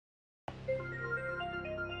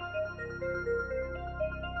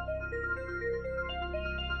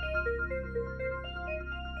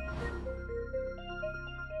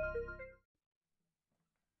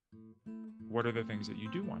What are the things that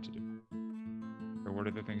you do want to do? Or what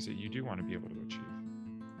are the things that you do want to be able to achieve?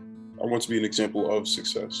 I want to be an example of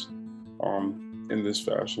success in this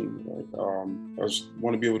fashion. I just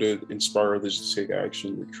want to be able to inspire others to take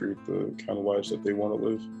action to create the kind of lives that they want to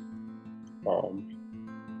live.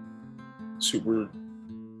 Super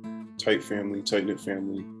tight family, tight knit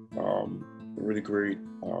family, a really great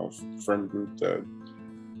friend group that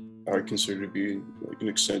I consider to be like an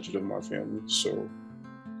extension of my family. So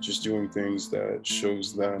just doing things that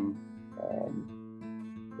shows them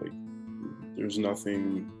like there's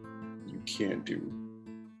nothing you can't do.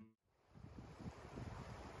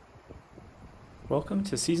 Welcome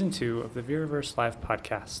to Season 2 of the Viraverse Live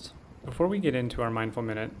podcast. Before we get into our Mindful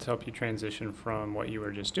Minute to help you transition from what you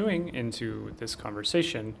were just doing into this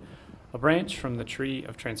conversation, a branch from the tree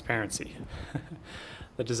of transparency.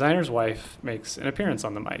 The designer's wife makes an appearance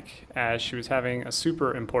on the mic as she was having a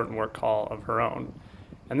super important work call of her own.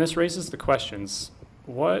 And this raises the questions,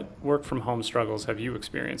 what work from home struggles have you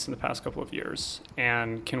experienced in the past couple of years?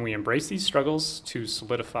 And can we embrace these struggles to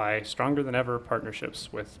solidify stronger than ever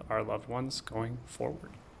partnerships with our loved ones going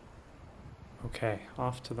forward? Okay,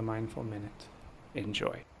 off to the Mindful Minute.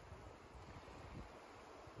 Enjoy.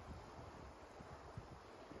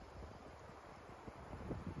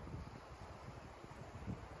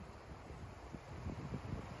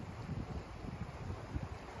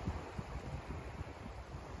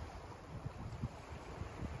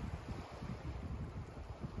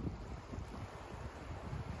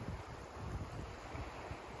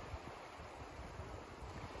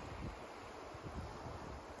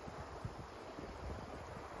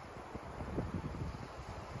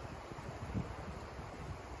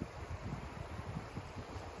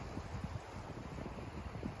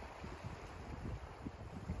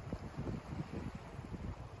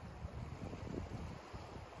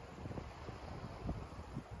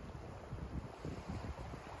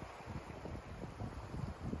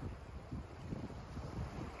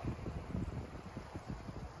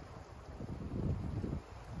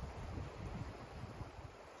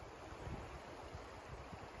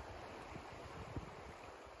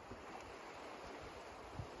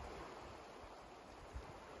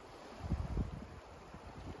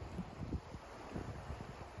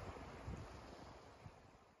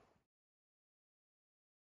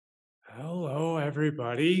 Hello,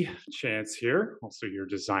 everybody. Chance here, also your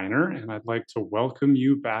designer, and I'd like to welcome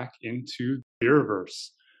you back into Viraverse,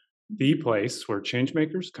 the place where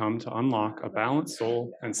changemakers come to unlock a balanced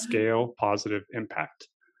soul and scale positive impact.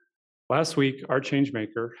 Last week, our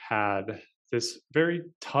changemaker had this very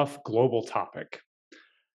tough global topic,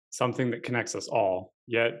 something that connects us all,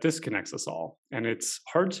 yet disconnects us all, and it's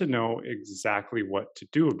hard to know exactly what to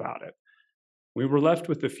do about it. We were left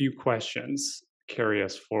with a few questions carry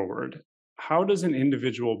us forward. How does an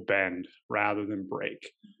individual bend rather than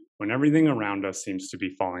break when everything around us seems to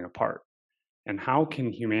be falling apart? And how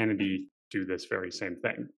can humanity do this very same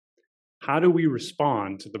thing? How do we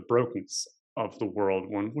respond to the brokenness of the world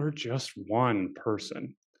when we're just one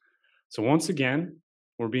person? So once again,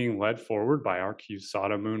 we're being led forward by our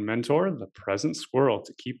Kusada Moon mentor, the present squirrel,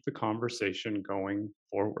 to keep the conversation going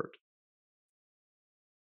forward.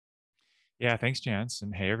 Yeah, thanks, Chance.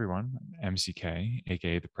 And hey, everyone, I'm MCK,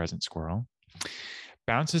 aka the Present Squirrel.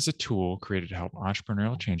 Bounce is a tool created to help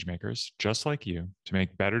entrepreneurial changemakers just like you to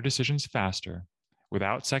make better decisions faster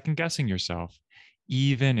without second guessing yourself,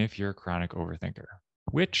 even if you're a chronic overthinker,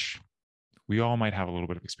 which we all might have a little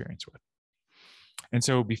bit of experience with. And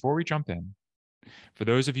so before we jump in, for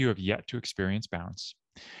those of you who have yet to experience Bounce,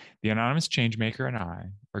 the anonymous changemaker and I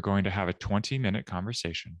are going to have a 20-minute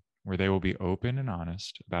conversation where they will be open and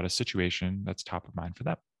honest about a situation that's top of mind for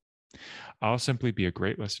them. I'll simply be a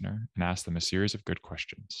great listener and ask them a series of good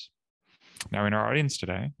questions. Now, in our audience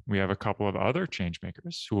today, we have a couple of other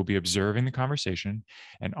changemakers who will be observing the conversation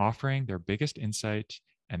and offering their biggest insight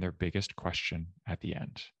and their biggest question at the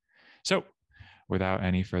end. So, without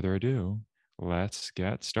any further ado, let's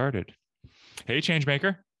get started. Hey,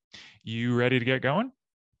 changemaker, you ready to get going?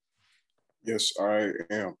 Yes, I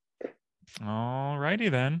am. All righty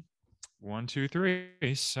then. 1, 2, 3.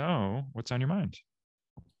 So, what's on your mind?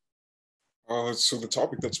 So the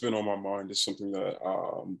topic that's been on my mind is something that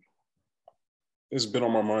has been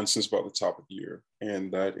on my mind since about the top of the year,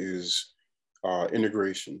 and that is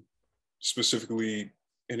integration, specifically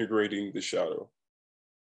integrating the shadow.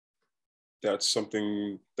 That's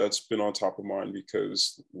something that's been on top of mind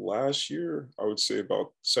because last year, I would say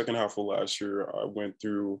about second half of last year, I went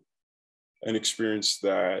through an experience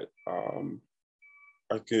that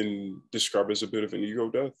I can describe as a bit of an ego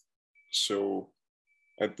death. So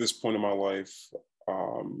at this point in my life,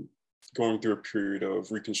 um, going through a period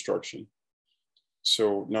of reconstruction.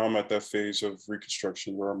 So now I'm at that phase of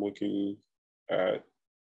reconstruction where I'm looking at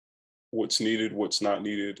what's needed, what's not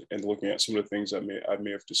needed, and looking at some of the things that I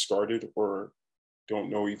may have discarded or don't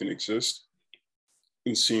know even exist,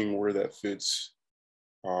 and seeing where that fits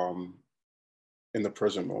um, in the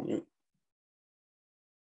present moment.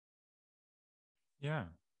 Yeah.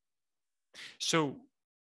 So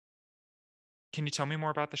can you tell me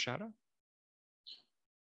more about the shadow?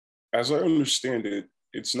 As I understand it,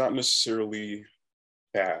 it's not necessarily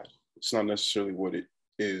bad. It's not necessarily what it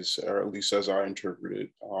is, or at least as I interpret it.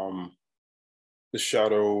 The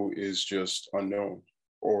shadow is just unknown,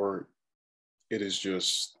 or it is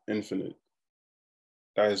just infinite.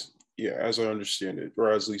 As yeah, as I understand it,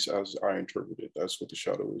 or at least as I interpret it, that's what the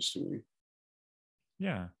shadow is to me.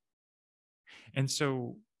 Yeah. And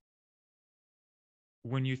so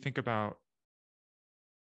when you think about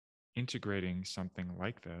integrating something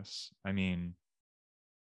like this, I mean,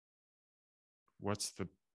 what's the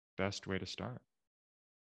best way to start?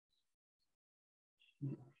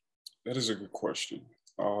 That is a good question.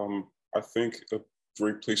 I think a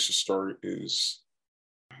great place to start is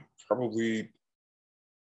probably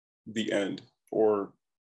the end, or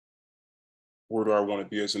where do I want to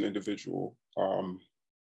be as an individual?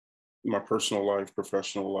 My personal life,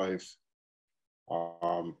 professional life.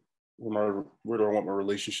 Um, where do I want my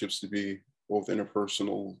relationships to be, both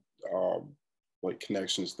interpersonal, like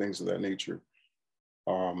connections, things of that nature.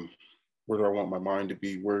 Um, where do I want my mind to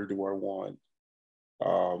be? Where do I want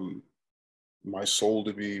um, my soul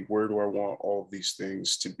to be? Where do I want all of these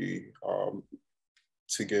things to be,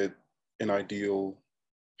 to get an ideal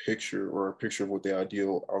picture, or a picture of what the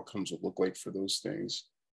ideal outcomes would look like for those things?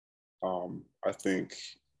 I think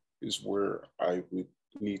is where I would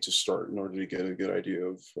need to start in order to get a good idea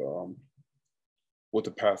of what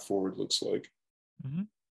the path forward looks like. Mm-hmm.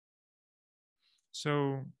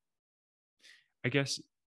 So I guess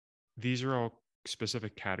these are all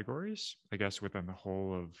specific categories, I guess, within the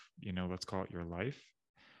whole of, let's call it your life.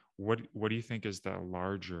 What do you think is the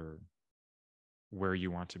larger where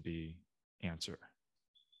you want to be answer?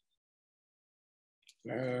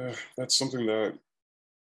 That's something that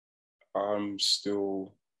I'm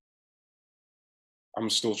still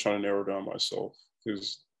trying to narrow down myself,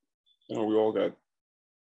 because we all got,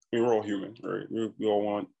 we're all human, right? We all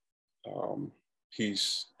want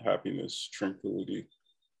peace, happiness, tranquility.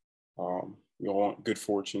 We all want good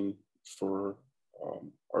fortune for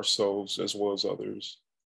ourselves as well as others.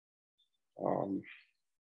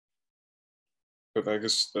 But I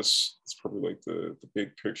guess that's probably like the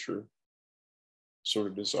big picture sort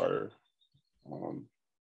of desire. Um,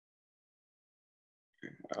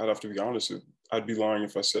 I'd have to be honest. I'd be lying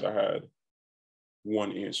if I said I had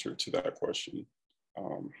one answer to that question.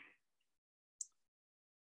 Um,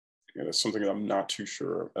 that's something that I'm not too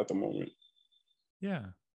sure at the moment. Yeah.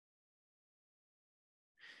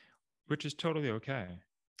 Which is totally okay.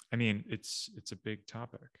 I mean, it's a big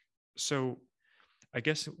topic. So I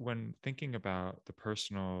guess when thinking about the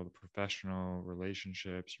personal, the professional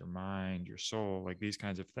relationships, your mind, your soul, like these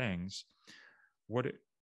kinds of things, what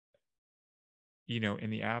in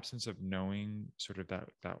the absence of knowing sort of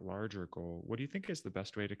that larger goal, what do you think is the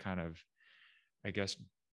best way to kind of, I guess,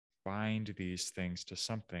 bind these things to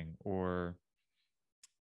something? Or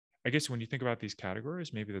I guess when you think about these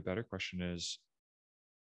categories, maybe the better question is,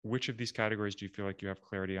 which of these categories do you feel like you have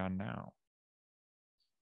clarity on now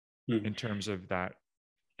in terms of that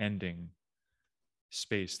ending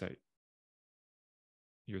space that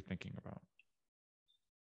you're thinking about?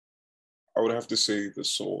 I would have to say the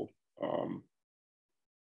soul.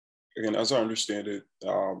 Again, as I understand it,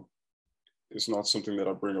 it's not something that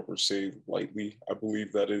I bring up or say lightly. I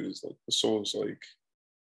believe that it is like the soul is like,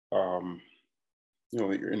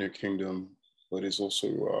 like your inner kingdom, but it's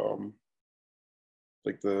also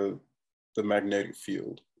like the magnetic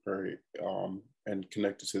field, right? And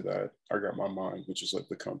connected to that, I got my mind, which is like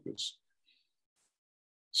the compass.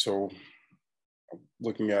 So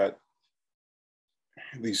looking at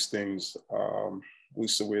these things, at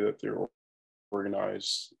least the way that they're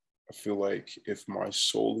organized, I feel like if my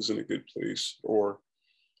soul is in a good place, or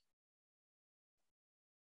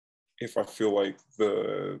if I feel like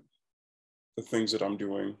the things that I'm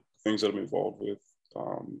doing, things that I'm involved with,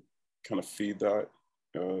 kind of feed that,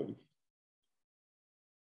 I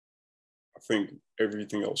think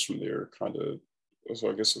everything else from there kind of, so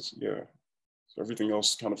I guess it's, yeah, so everything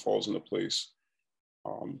else kind of falls into place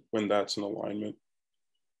when that's in alignment.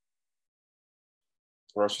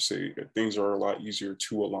 or I should say, things are a lot easier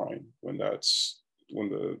to align when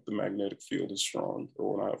the magnetic field is strong,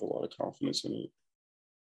 or when I have a lot of confidence in it.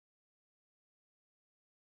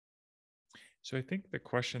 So I think the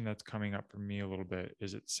question that's coming up for me a little bit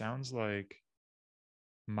is, it sounds like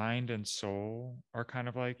mind and soul are kind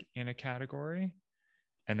of like in a category,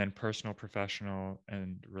 and then personal, professional,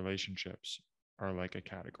 and relationships are like a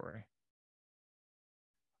category.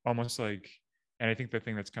 Almost like, and I think the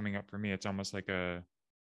thing that's coming up for me, it's almost like a,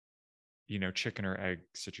 chicken or egg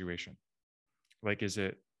situation. Like, is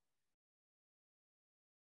it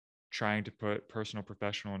trying to put personal,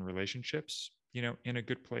 professional, and relationships, in a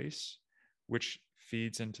good place, which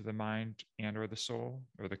feeds into the mind and or the soul,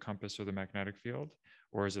 or the compass, or the magnetic field?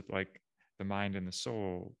 Or is it like the mind and the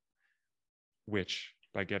soul, which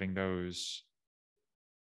by getting those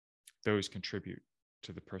contribute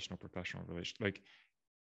to the personal, professional relation? Like,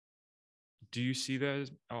 do you see that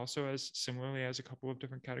also as similarly as a couple of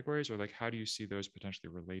different categories, or like how do you see those potentially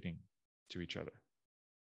relating to each other?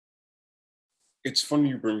 It's funny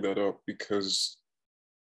you bring that up, because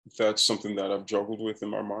that's something that I've juggled with in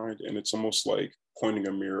my mind, and it's almost like pointing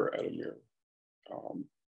a mirror at a mirror. Um,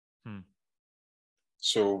 Hmm.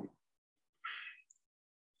 So,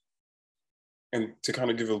 and to kind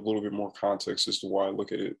of give a little bit more context as to why I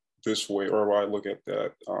look at it this way, or why I look at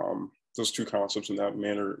that, those two concepts in that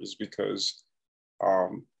manner, is because,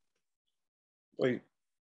 like,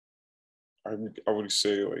 I would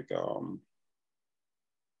say, like,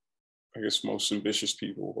 I guess most ambitious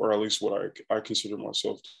people, or at least what I consider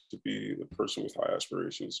myself to be, the person with high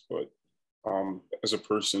aspirations. But as a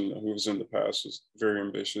person who was in the past was very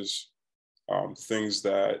ambitious, things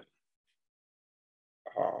that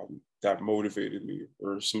motivated me,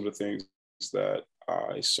 or some of the things that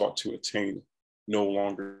I sought to attain, no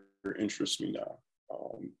longer interest me now.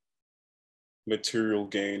 Material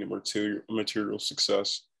gain and material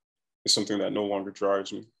success is something that no longer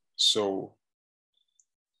drives me. So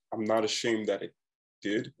I'm not ashamed that it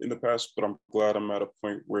did in the past, but I'm glad I'm at a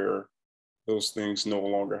point where those things no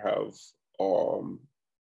longer have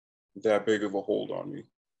that big of a hold on me.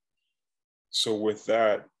 So with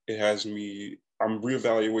that, I'm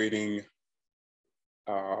reevaluating,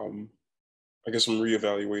 I guess I'm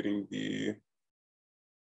reevaluating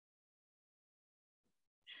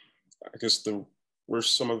where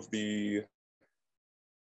some of the,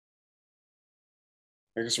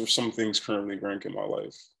 I guess where some things currently rank in my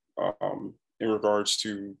life, in regards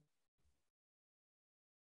to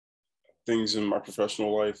things in my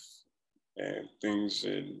professional life and things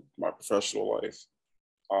in my professional life.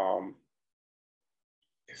 Um,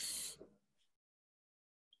 if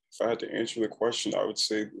I had to answer the question, I would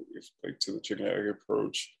say, if like to the chicken and egg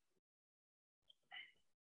approach,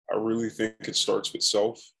 I really think it starts with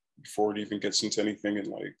self before it even gets into anything in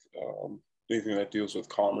like anything that deals with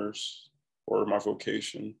commerce or my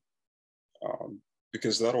vocation,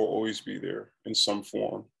 because that'll always be there in some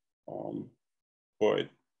form. But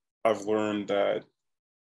I've learned that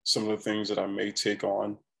some of the things that I may take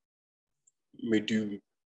on may do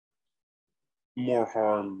more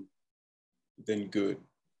harm than good.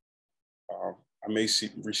 I may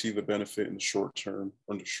receive a benefit in the short term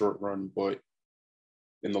or in the short run, but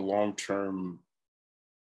in the long term,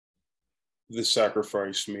 the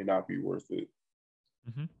sacrifice may not be worth it.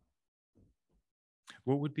 Mm-hmm.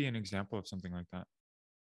 What would be an example of something like that?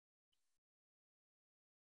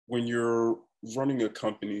 When you're running a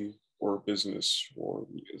company or a business, or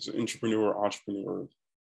as an entrepreneur,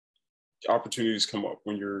 opportunities come up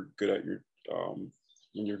when you're good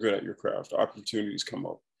at your craft. Opportunities come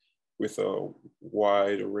up with a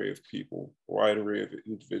wide array of people, a wide array of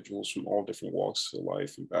individuals from all different walks of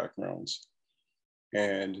life and backgrounds.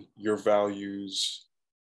 And your values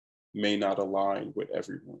may not align with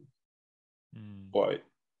everyone. But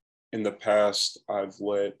in the past, I've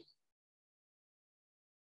let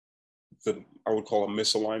I would call a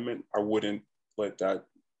misalignment. I wouldn't let that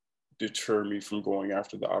deter me from going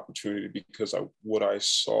after the opportunity, because what I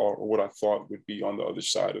saw or what I thought would be on the other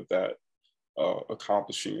side of that,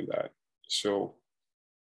 accomplishing that. So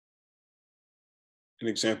an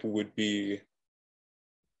example would be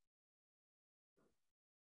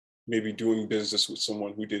maybe doing business with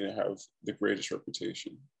someone who didn't have the greatest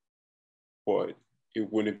reputation, but it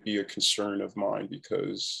wouldn't be a concern of mine,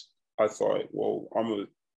 because I thought, well, I'm an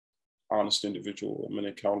honest individual. I'm an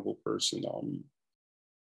accountable person.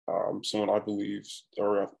 Someone I believe,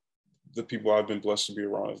 or the people I've been blessed to be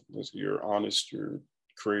around, you're honest, you're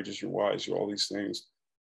courageous, you're wise, you're all these things.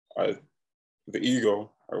 The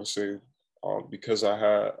ego, I would say, because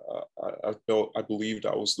I believed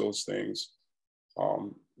I was those things.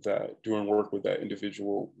 that doing work with that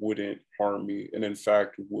individual wouldn't harm me, and in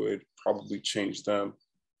fact would probably change them.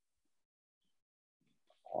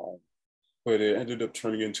 But it ended up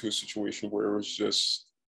turning into a situation where it was just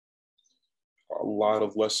a lot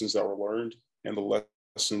of lessons that were learned, and the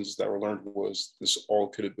lessons that were learned was this all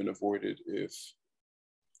could have been avoided if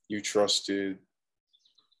you trusted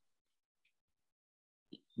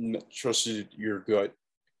your gut,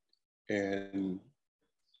 and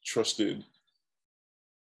trusted,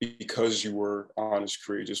 because you were honest,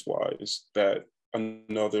 courageous, wise, that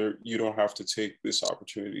you don't have to take this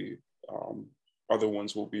opportunity. Other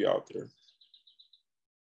ones will be out there.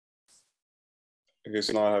 I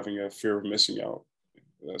guess not having a fear of missing out,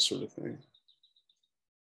 that sort of thing.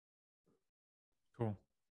 Cool.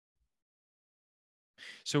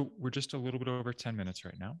 So we're just a little bit over 10 minutes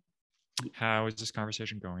right now. How is this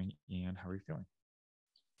conversation going, and how are you feeling?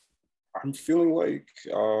 I'm feeling like,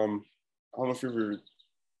 I don't know if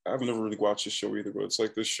I've never really watched the show either, but it's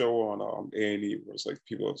like this show on A&E where it's like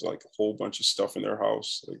people have like a whole bunch of stuff in their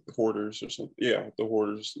house, like the Hoarders or something. Yeah, the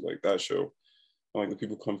Hoarders, like that show. And like the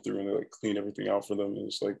people come through and they like clean everything out for them. And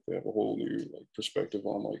it's like they have a whole new like perspective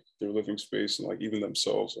on like their living space, and like even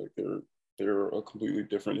themselves, like they're a completely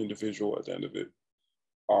different individual at the end of it.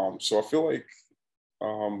 So I feel like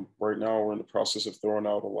right now we're in the process of throwing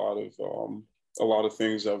out a lot of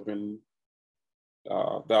things that have been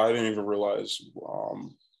that I didn't even realize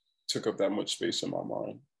took up that much space in my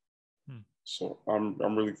mind. So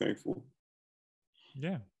I'm really thankful.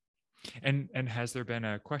 Yeah. And has there been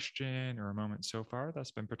a question or a moment so far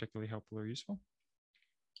that's been particularly helpful or useful?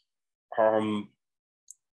 The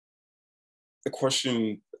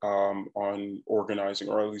question on organizing,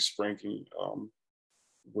 or at least ranking,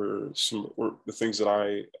 where the things that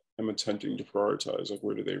I am attempting to prioritize, like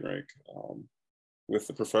where do they rank, with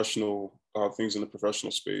the professional things in the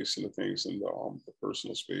professional space and the things in the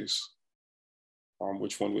personal space,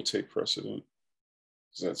 which one would take precedent?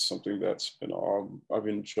 Because that's something that's been I've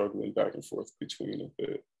been juggling back and forth between a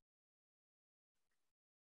bit.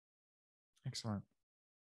 Excellent.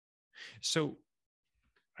 So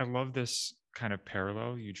I love this kind of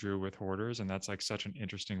parallel you drew with Hoarders, and that's like such an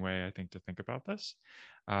interesting way, I think, to think about this.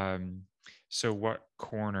 So what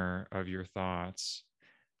corner of your thoughts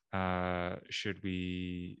should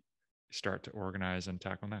we start to organize and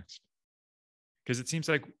tackle next? Because it seems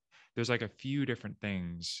like there's like a few different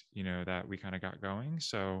things, that we kind of got going.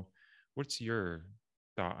 So what's your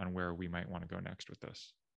thought on where we might want to go next with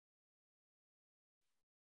this?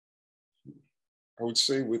 I would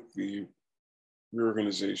say with the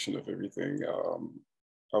reorganization of everything,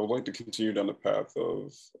 I would like to continue down the path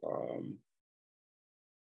of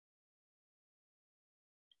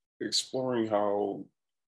exploring how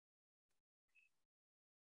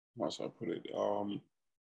should I put it?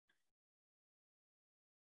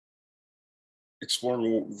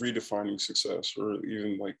 Exploring redefining success, or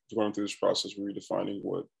even like going through this process of redefining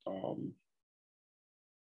what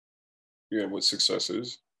what success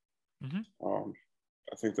is. Mm-hmm.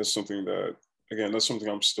 I think that's something that, again, that's something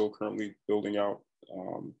I'm still currently building out.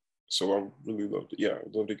 So I really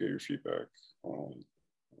I'd love to get your feedback on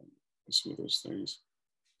some of those things.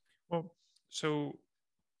 Well, so,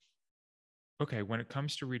 okay, when it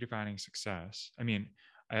comes to redefining success, I mean,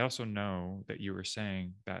 I also know that you were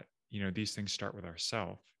saying that, these things start with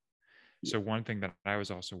ourself. So one thing that I was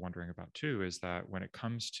also wondering about too is that when it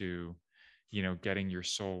comes to, getting your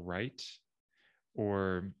soul right,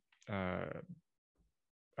 or I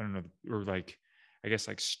don't know, or like, I guess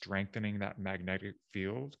like strengthening that magnetic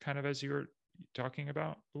field, kind of as you were talking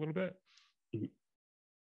about a little bit,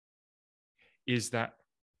 is that,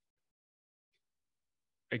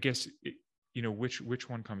 I guess, which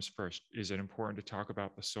one comes first? Is it important to talk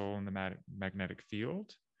about the soul and the magnetic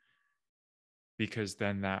field? Because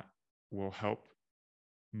then that will help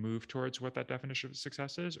move towards what that definition of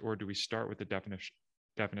success is? Or do we start with the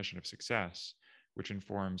definition of success, which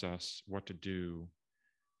informs us what to do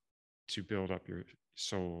to build up your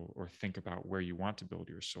soul, or think about where you want to build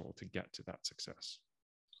your soul to get to that success?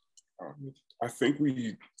 I think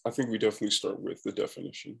we definitely start with the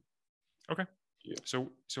definition. Okay. Yeah. So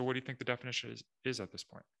what do you think the definition is at this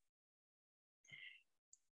point?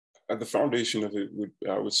 At the foundation of it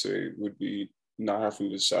would be not having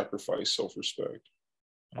to sacrifice self-respect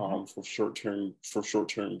for short-term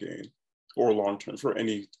gain, or long-term, for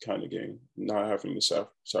any kind of gain. Not having to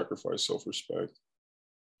sacrifice self-respect.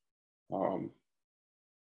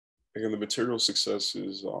 Again, the material success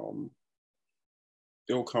is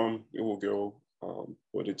it'll come, it will go,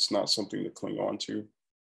 but it's not something to cling on to,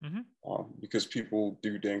 because people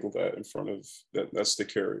do dangle that in front of that. That's the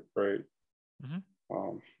carrot, right?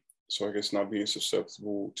 So I guess not being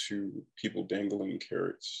susceptible to people dangling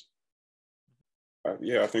carrots.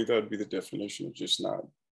 Yeah, I think that would be the definition of just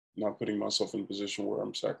not putting myself in a position where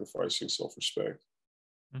I'm sacrificing self-respect.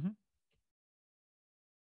 Mhm.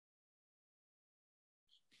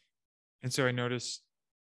 And so I noticed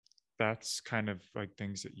that's kind of like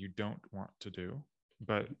things that you don't want to do.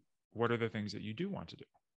 But what are the things that you do want to do?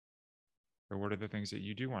 Or what are the things that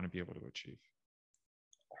you do want to be able to achieve?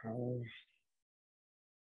 Um,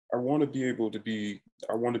 I want to be able to be.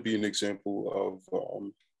 I want to be an example of.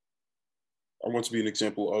 I want to be an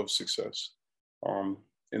example of success, um,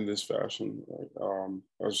 in this fashion. Right?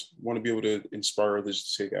 I just want to be able to inspire others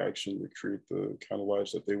to take action to create the kind of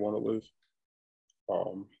lives that they want to live.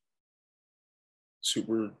 Um,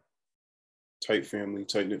 Super tight family,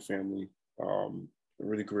 tight knit family. A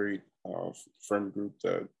really great friend group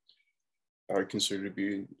that I consider to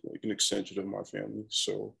be like an extension of my family.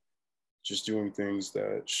 So just doing things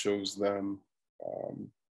that shows them,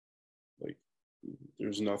 um, like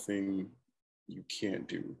there's nothing you can't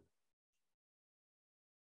do.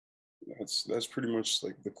 That's pretty much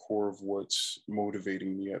like the core of what's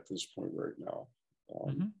motivating me at this point right now.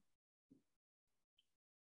 Um, Mhm.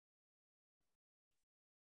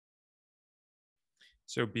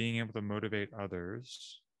 So being able to motivate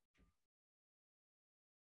others,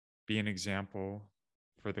 be an example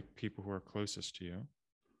for the people who are closest to you,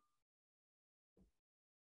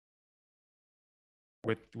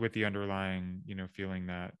 with the underlying, feeling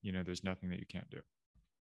that, there's nothing that you can't do.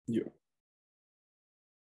 yeah,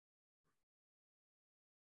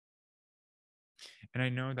 And I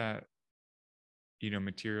know that,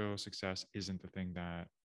 material success isn't the thing that,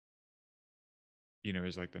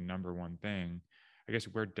 is like the number one thing. I guess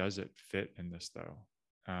where does it fit in this though?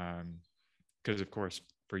 Because of course,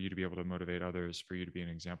 for you to be able to motivate others, for you to be an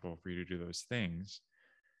example, for you to do those things,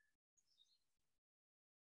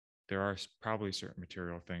 there are probably certain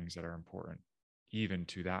material things that are important, even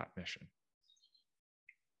to that mission.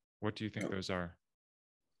 What do you think yeah, those are?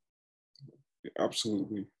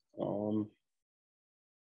 absolutely. Um,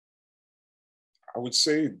 I would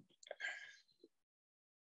say,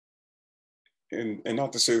 and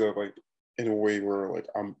not to say that like in a way where like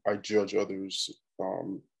I judge others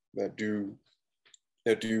that do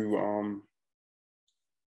that do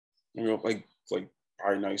like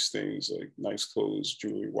buy nice things like nice clothes,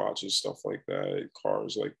 jewelry, watches, stuff like that,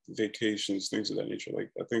 cars, like vacations, things of that nature. Like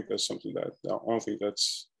I think that's something that I don't think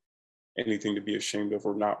that's anything to be ashamed of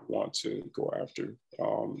or not want to go after.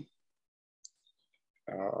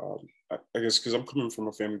 I guess because I'm coming from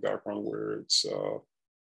a family background where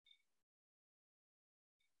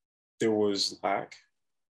there was lack,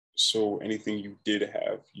 so anything you did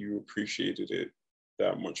have, you appreciated it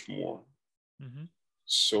that much more. Mm-hmm.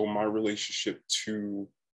 So my relationship to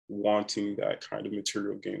wanting that kind of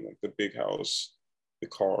material gain, like the big house, the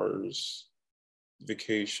cars,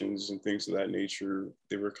 vacations, and things of that nature,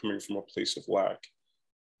 they were coming from a place of lack.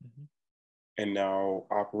 Mm-hmm. And now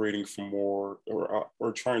operating from more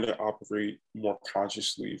or trying to operate more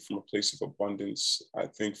consciously from a place of abundance, I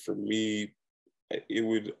think for me, it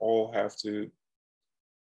would all have to,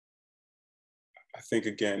 I think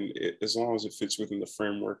again, as long as it fits within the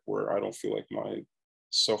framework where I don't feel like my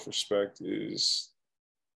self-respect is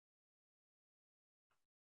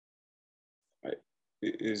at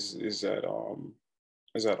is at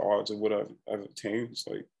odds of what I've attained. It's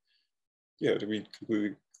like, yeah, to be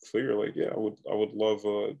completely clear, like yeah, I would love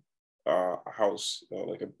a house,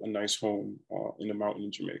 like a nice home in the mountain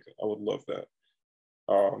in Jamaica. I would love that.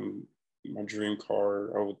 Um, my dream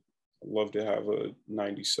car, I would love to have a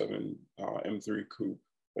 '97 M3 coupe.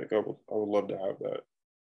 Like I would love to have that.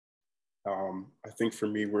 I think for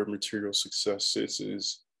me, where material success sits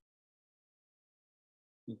is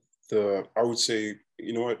I would say,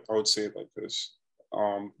 you know what, I would say it like this.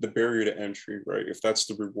 The barrier to entry, right? If that's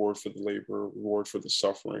the reward for the labor, reward for the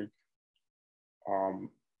suffering,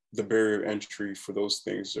 um, the barrier of entry for those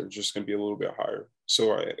things are just going to be a little bit higher.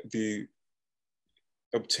 So the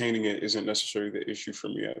obtaining it isn't necessarily the issue for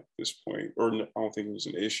me at this point, or I don't think it was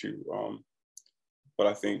an issue. But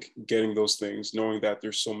I think getting those things, knowing that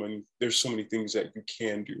there's so many things that you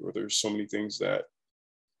can do, or there's so many things that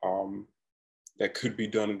um, that could be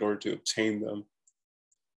done in order to obtain them.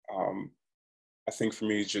 Um, I think for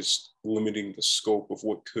me, just limiting the scope of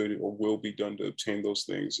what could or will be done to obtain those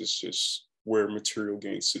things is just where material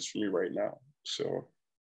gain sits for me right now. So,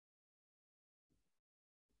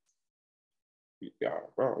 yeah,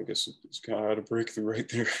 wow, I guess it's kind of had a breakthrough right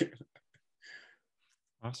there.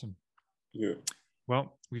 Awesome. Yeah.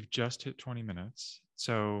 Well, we've just hit 20 minutes.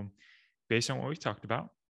 So, based on what we've talked about,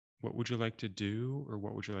 what would you like to do or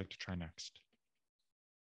what would you like to try next?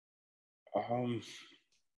 Um,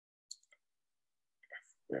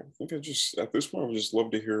 yeah, I think I just at this point I would just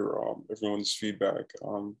love to hear everyone's feedback.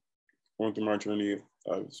 Going through my journey,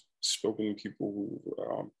 I've spoken to people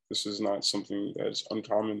who this is not something that is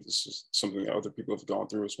uncommon. This is something that other people have gone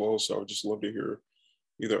through as well. So I would just love to hear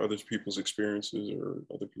either other people's experiences or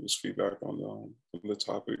other people's feedback on the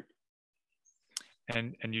topic.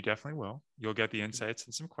 And you definitely will. You'll get the insights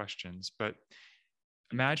and some questions, but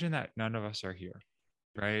imagine that none of us are here,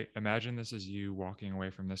 right? Imagine this is you walking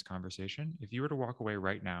away from this conversation. If you were to walk away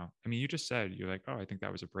right now, I mean, you just said you're like, oh, I think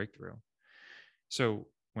that was a breakthrough. So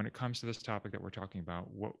when it comes to this topic that we're talking about,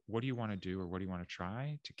 what do you want to do or what do you want to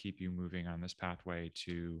try to keep you moving on this pathway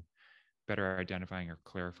to better identifying or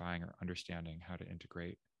clarifying or understanding how to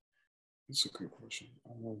integrate? That's a good question.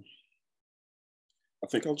 I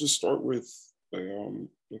think I'll just start with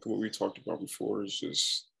like what we talked about before is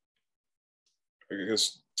just I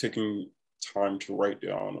guess taking time to write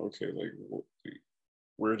down, okay, like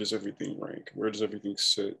where does everything rank? Where does everything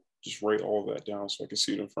sit? Just write all of that down so I can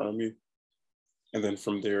see it in front of me. And then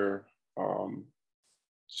from there, um,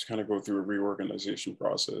 just kind of go through a reorganization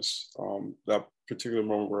process. That particular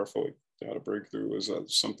moment where I felt like I had a breakthrough was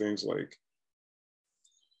some things like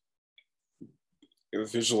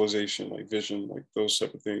visualization, like vision, like those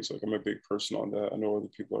type of things. Like I'm a big person on that. I know other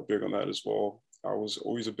people are big on that as well. I was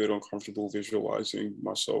always a bit uncomfortable visualizing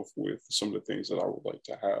myself with some of the things that I would like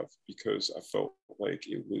to have because I felt like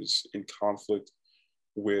it was in conflict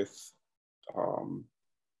with um,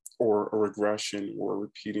 or a regression or a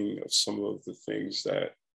repeating of some of the things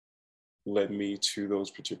that led me to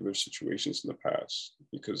those particular situations in the past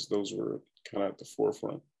because those were kind of at the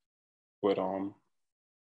forefront. But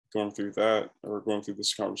going through that or going through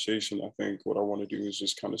this conversation, I think what I want to do is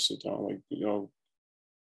just kind of sit down, like,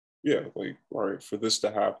 yeah, like, all right, for this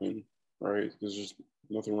to happen, right, there's just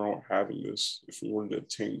nothing wrong with having this. If we wanted to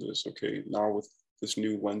obtain this, okay, now with this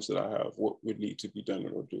new lens that I have, what would need to be done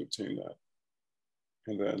in order to obtain that?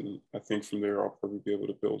 And then I think from there, I'll probably be able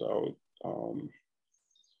to build out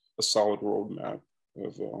a solid roadmap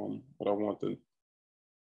of what I want the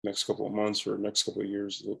next couple of months or next couple of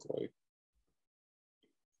years to look like.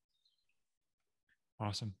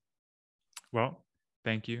 Awesome. Well,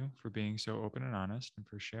 thank you for being so open and honest and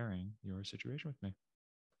for sharing your situation with me.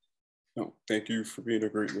 No, thank you for being a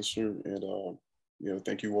great listener, and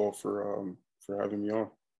thank you all for having me on.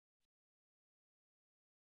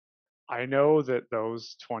 I know that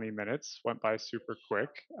those 20 minutes went by super quick.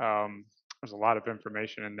 There's a lot of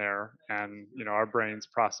information in there, and our brains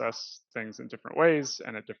process things in different ways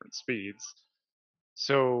and at different speeds.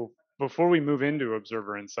 So before we move into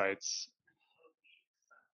observer insights,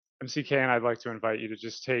 MCK and I'd like to invite you to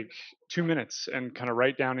just take 2 minutes and kind of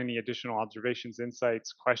write down any additional observations,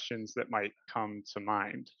 insights, questions that might come to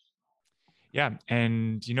mind. Yeah.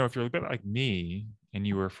 And, if you're a bit like me and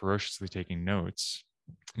you were ferociously taking notes,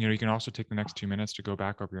 you can also take the next 2 minutes to go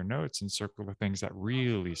back over your notes and circle the things that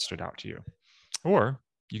really stood out to you. Or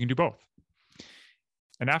you can do both.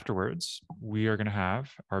 And afterwards, we are going to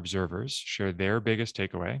have our observers share their biggest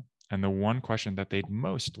takeaway and the one question that they'd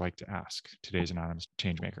most like to ask today's anonymous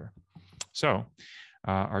changemaker. So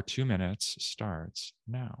our 2 minutes starts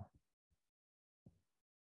now.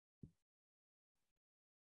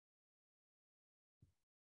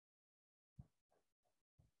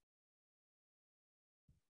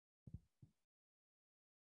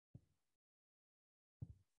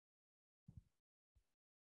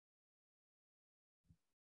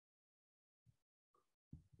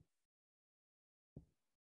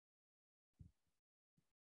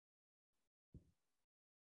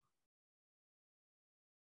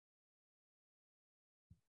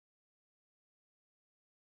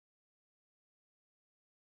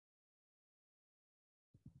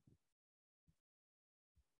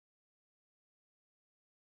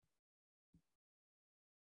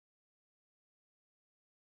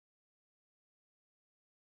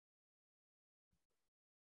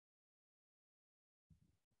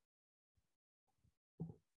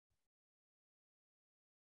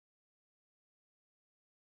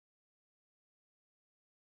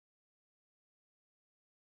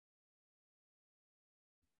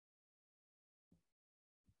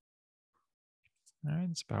 All right,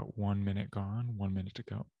 it's about 1 minute gone, 1 minute to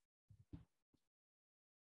go.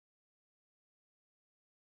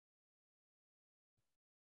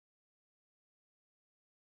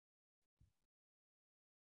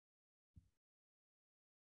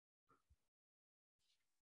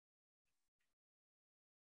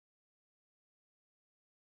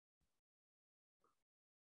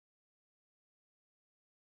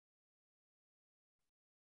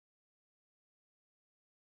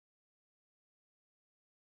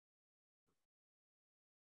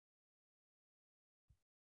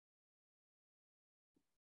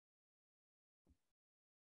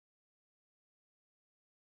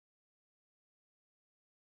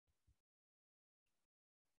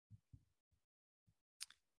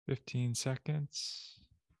 15 seconds.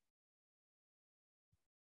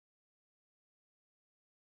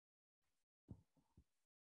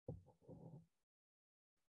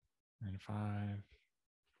 And 5,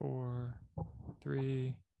 4,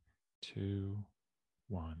 3, 2,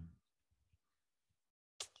 1.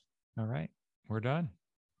 All right, we're done.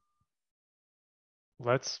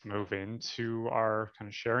 Let's move into our kind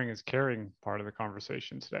of sharing is caring part of the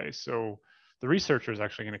conversation today. So the researcher is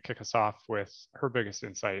actually going to kick us off with her biggest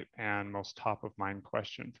insight and most top of mind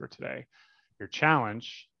question for today. Your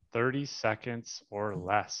challenge, 30 seconds or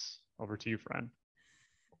less. Over to you, friend.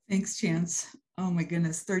 Thanks, Chance. Oh my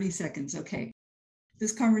goodness, 30 seconds. Okay.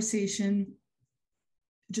 This conversation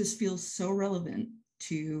just feels so relevant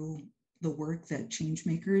to the work that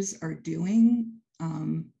changemakers are doing.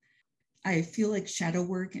 I feel like shadow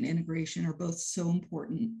work and integration are both so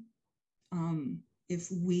important. If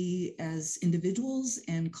we as individuals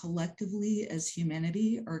and collectively as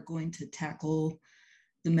humanity are going to tackle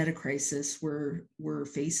the meta crisis we're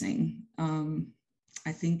facing,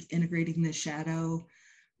 I think integrating the shadow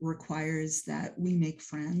requires that we make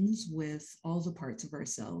friends with all the parts of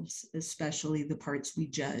ourselves, especially the parts we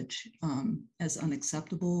judge as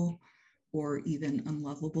unacceptable or even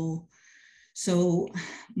unlovable. So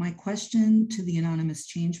my question to the anonymous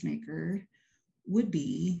changemaker would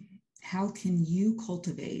be, how can you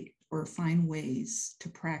cultivate or find ways to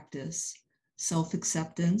practice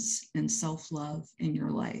self-acceptance and self-love in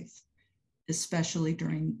your life, especially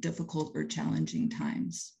during difficult or challenging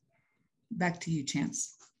times? Back to you,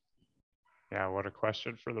 Chance. Yeah, what a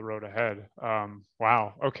question for the road ahead.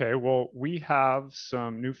 Wow. Okay, well, we have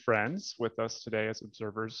some new friends with us today as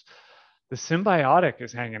observers. The symbiotic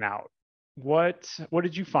is hanging out. What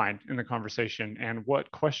did you find in the conversation, and what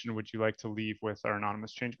question would you like to leave with our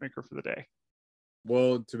anonymous changemaker for the day?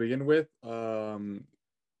 Well, to begin with,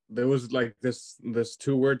 there was like this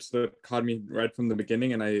two words that caught me right from the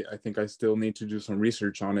beginning, and I think I still need to do some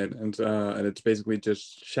research on it. And it's basically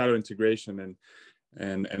just shadow integration,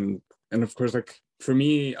 and of course, like for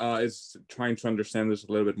me, is trying to understand this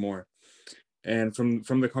a little bit more. And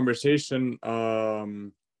from the conversation,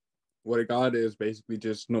 what I got is basically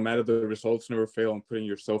just, no matter the results, never fail on putting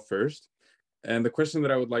yourself first. And the question that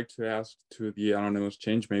I would like to ask to the anonymous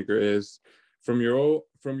changemaker is, from your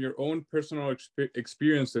own personal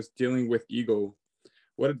experiences dealing with ego,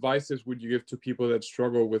 what advices would you give to people that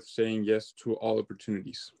struggle with saying yes to all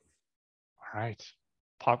opportunities? All right,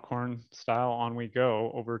 popcorn style, on we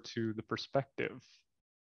go. Over to the perspective.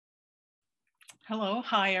 Hello,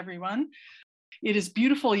 hi everyone. It is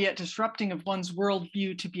beautiful yet disrupting of one's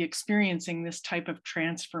worldview to be experiencing this type of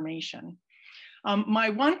transformation. My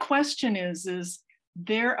one question is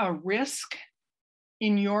there a risk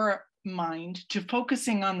in your mind to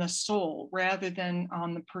focusing on the soul rather than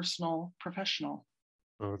on the personal professional?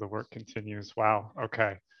 Oh, the work continues. Wow.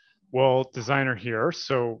 Okay. Well, designer here.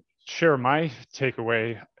 So share my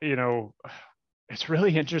takeaway. It's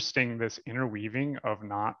really interesting, this interweaving of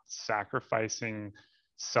not sacrificing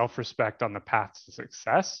self-respect on the path to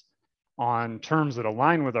success on terms that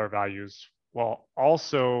align with our values, while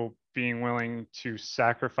also being willing to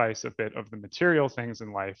sacrifice a bit of the material things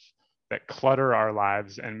in life that clutter our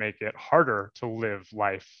lives and make it harder to live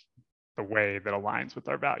life the way that aligns with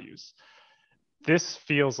our values. This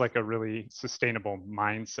feels like a really sustainable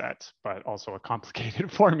mindset, but also a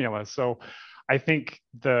complicated formula. So I think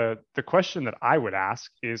the question that I would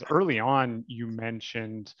ask is, early on, you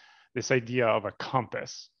mentioned this idea of a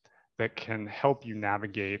compass that can help you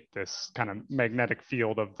navigate this kind of magnetic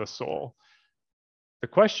field of the soul. The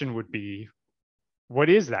question would be, what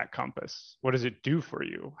is that compass? What does it do for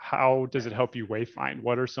you? How does it help you wayfind?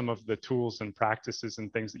 What are some of the tools and practices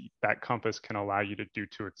and things that that compass can allow you to do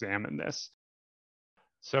to examine this?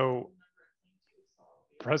 So,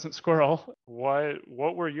 President Squirrel, what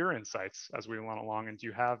were your insights as we went along, and do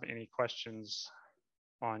you have any questions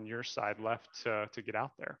on your side left to get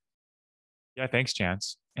out there? Yeah, thanks,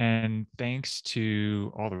 Chance. And thanks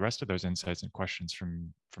to all the rest of those insights and questions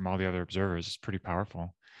from all the other observers. It's pretty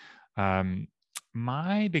powerful.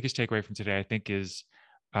 My biggest takeaway from today, I think, is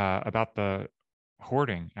about the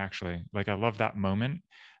hoarding, actually. Like, I love that moment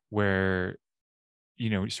where,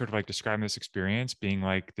 sort of like describing this experience being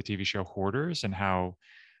like the TV show Hoarders, and how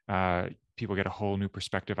people get a whole new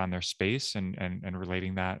perspective on their space, and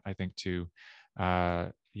relating that, I think, to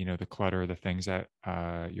the clutter, the things that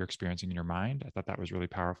you're experiencing in your mind. I thought that was really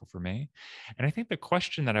powerful for me. And I think the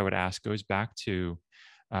question that I would ask goes back to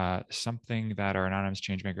something that our anonymous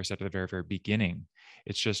changemaker said at the very, very beginning.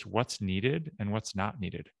 It's just what's needed and what's not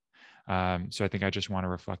needed. So I think I just want to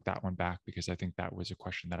reflect that one back, because I think that was a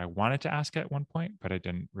question that I wanted to ask at one point, but I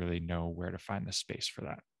didn't really know where to find the space for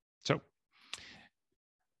that. So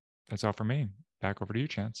that's all for me. Back over to you,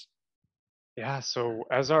 Chance. Yeah, so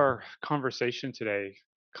as our conversation today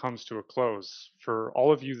comes to a close, for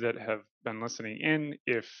all of you that have been listening in,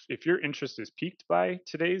 if your interest is piqued by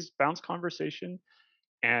today's Bounce conversation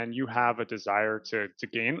and you have a desire to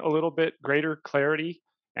gain a little bit greater clarity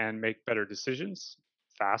and make better decisions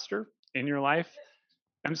faster in your life,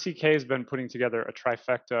 MCK has been putting together a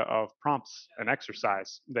trifecta of prompts and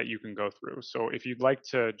exercise that you can go through. So if you'd like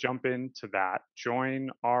to jump into that,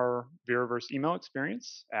 join our Veraverse email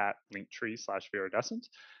experience at linktree/Veridescent.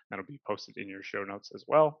 That'll be posted in your show notes as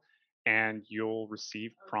well. And you'll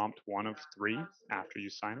receive prompt 1 of 3 after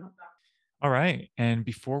you sign up. All right. And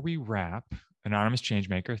before we wrap, Anonymous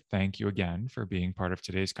Changemaker, thank you again for being part of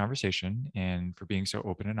today's conversation and for being so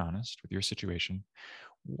open and honest with your situation.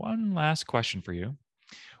 One last question for you.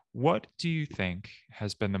 What do you think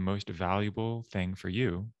has been the most valuable thing for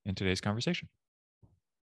you in today's conversation?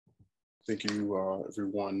 Thank you,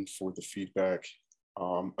 everyone, for the feedback.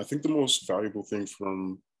 I think the most valuable thing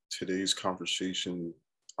from today's conversation,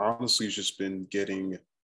 honestly, has just been getting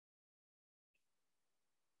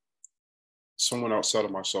someone outside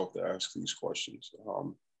of myself to ask these questions.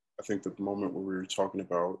 I think that the moment where we were talking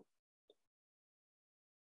about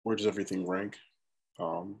where does everything rank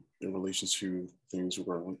in relation to things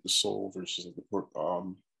regarding like the soul versus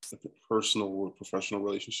the personal or professional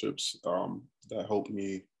relationships, that helped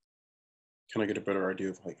me kind of get a better idea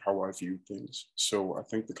of like how I view things. So I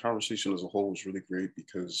think the conversation as a whole was really great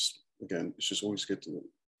because again, it's just always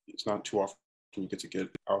it's not too often you get to get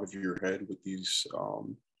out of your head with these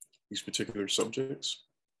particular subjects.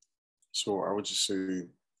 So I would just say,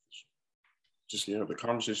 the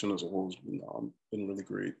conversation as a whole has been really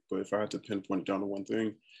great. But if I had to pinpoint it down to one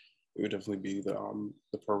thing, it would definitely be the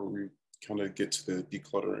part where we kind of get to the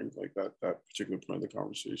decluttering, like that particular point of the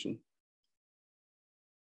conversation.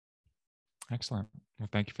 Excellent. Well,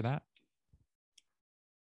 thank you for that.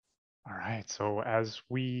 All right, so as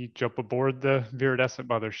we jump aboard the Viridescent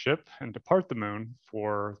mothership and depart the moon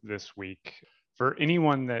for this week, for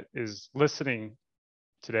anyone that is listening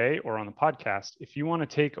today or on the podcast, if you want to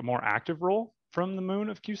take a more active role from the moon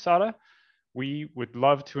of QSADA, we would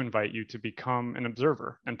love to invite you to become an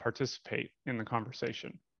observer and participate in the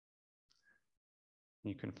conversation.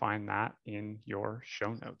 You can find that in your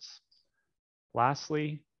show notes.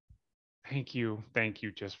 Lastly, thank you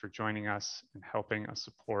just for joining us and helping us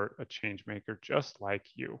support a change maker just like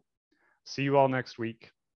you. See you all next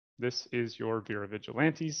week. This is your Vera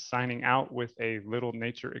Vigilantes signing out with a little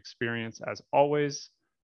nature experience as always.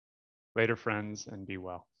 Later, friends, and be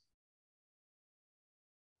well.